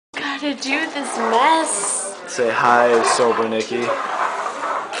to do this mess. Say hi, sober Nikki.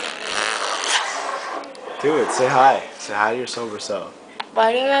 Do it. Say hi. Say hi to your sober self.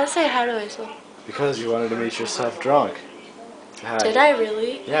 Why do I gotta say hi to myself? Because you wanted to meet yourself drunk. Say hi. Did I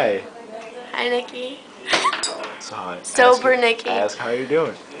really? Yeah. Hi, Nikki. So hi. Sober Nikki. Ask how you're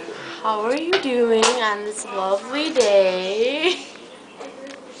doing. How are you doing on this lovely day?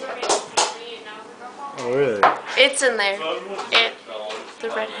 Oh, really? It's in there. The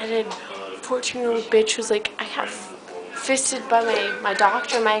redheaded 14-year-old bitch was like, I got fisted by my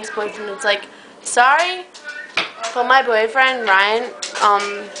doctor, my ex-boyfriend. It's like, sorry, but my boyfriend, Ryan,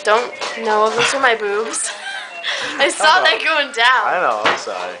 don't know if those are my boobs. I saw that going down. I know, I'm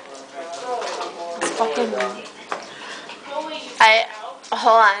sorry. It's fucking...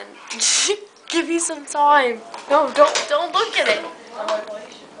 Hold on. Give me some time. No, don't look at it.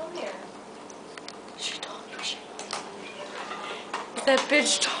 She talking shit. That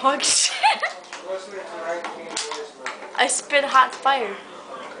bitch talk shit. I spit hot fire.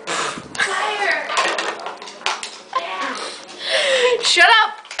 Fire! Shut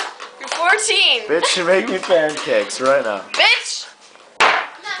up! You're 14. Bitch, you make me pancakes right now. Bitch!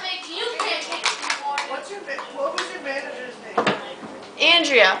 I'm not making you pancakes anymore. What was your manager's name?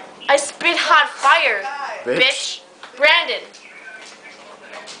 Andrea, I spit hot fire. Bitch. Brandon.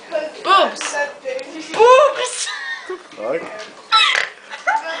 Boobs. Boobs! Fuck.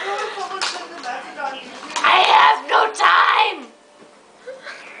 I have no time!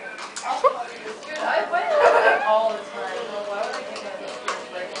 All the time. Why would I take a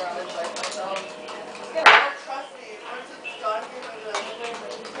break where I was like myself? Trust me,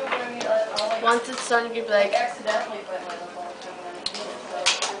 Once it's done, you'd be like, accidentally put my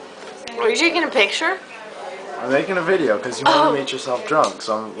are you taking a picture? I'm making a video because you want to meet yourself drunk,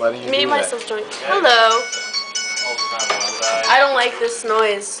 so I'm letting you Me do myself drunk. Hello. I don't like this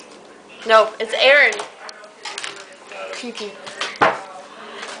noise. Nope, it's Aaron. Creepy.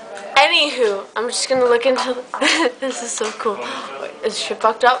 Anywho, I'm just gonna look into this is so cool. Is shit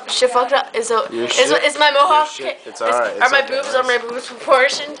fucked up? Shit fucked up? Is my mohawk? It's alright. Are my boobs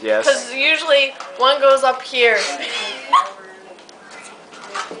proportioned? Yes. Because usually one goes up here.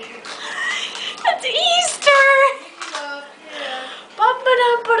 It's Easter.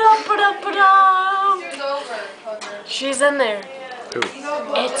 She's in there. Who?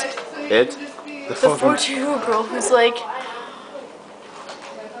 It. The The 14-year-old girl who's like,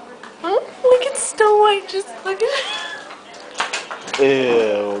 look at Snow White, just look at her.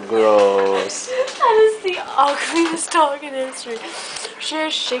 Ew, gross. That is the ugliest dog in history. She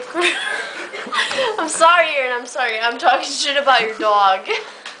has shaker. I'm sorry, Aaron, I'm sorry. I'm talking shit about your dog.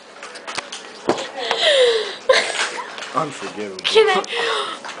 Unforgivable.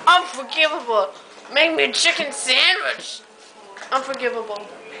 Unforgivable. Make me a chicken sandwich. Unforgivable.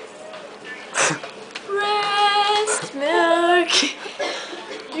 Breast milk.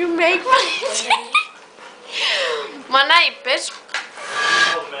 You make my day. My night, bitch.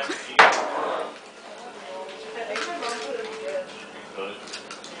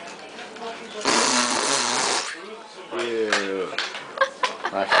 Ew.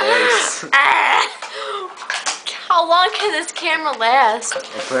 My face. How long can this camera last?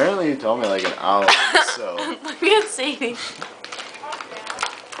 Apparently you told me like an hour, so. Look at Sadie.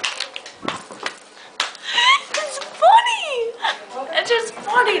 It's funny. It's just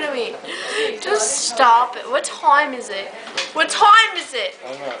funny to me. Just stop it. What time is it? What time is it? I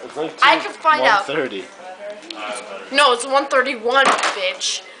don't know. It's like I can find out. 1:30. No, it's 1:31,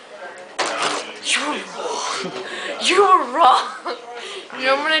 bitch. You were wrong. You were wrong. You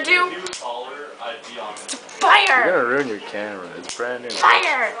know what I'm gonna do? Fire! You're gonna ruin your camera. It's brand new.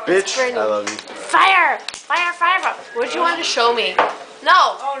 Fire! Bitch, Brand new. I love you. Fire! Fire! Fire! What'd you want to show me?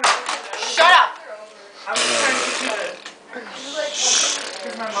 No! Shut up! I was trying to keep it.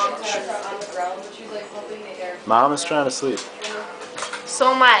 Because my mom has it on the ground, but she's like hoping the air. Mom is trying to sleep.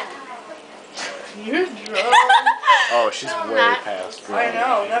 So much. You're drunk. Oh, she's No, I'm way not. past. I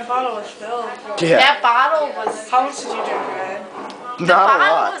know, that bottle was filled. Yeah. That bottle was. How much did you drink, Ryan? Not a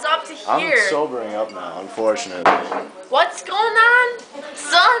Bottle lot. was up to I'm here. sobering up now, unfortunately. What's going on,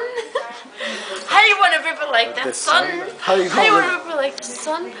 son? How you wanna rip it like that, The son? sun? How you How you gonna wanna rip it like that,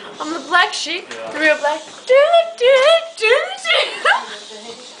 son? I'm the black sheep, the real black.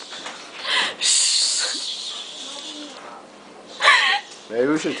 Maybe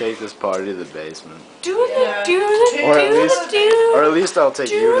we should take this party to the basement. Or at least I'll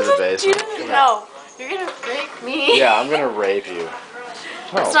take you to the basement. Come on. No, you're gonna rape me. Yeah, I'm gonna rape you.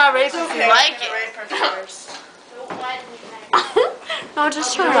 It's not rape if you like it. No,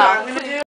 just turn it off.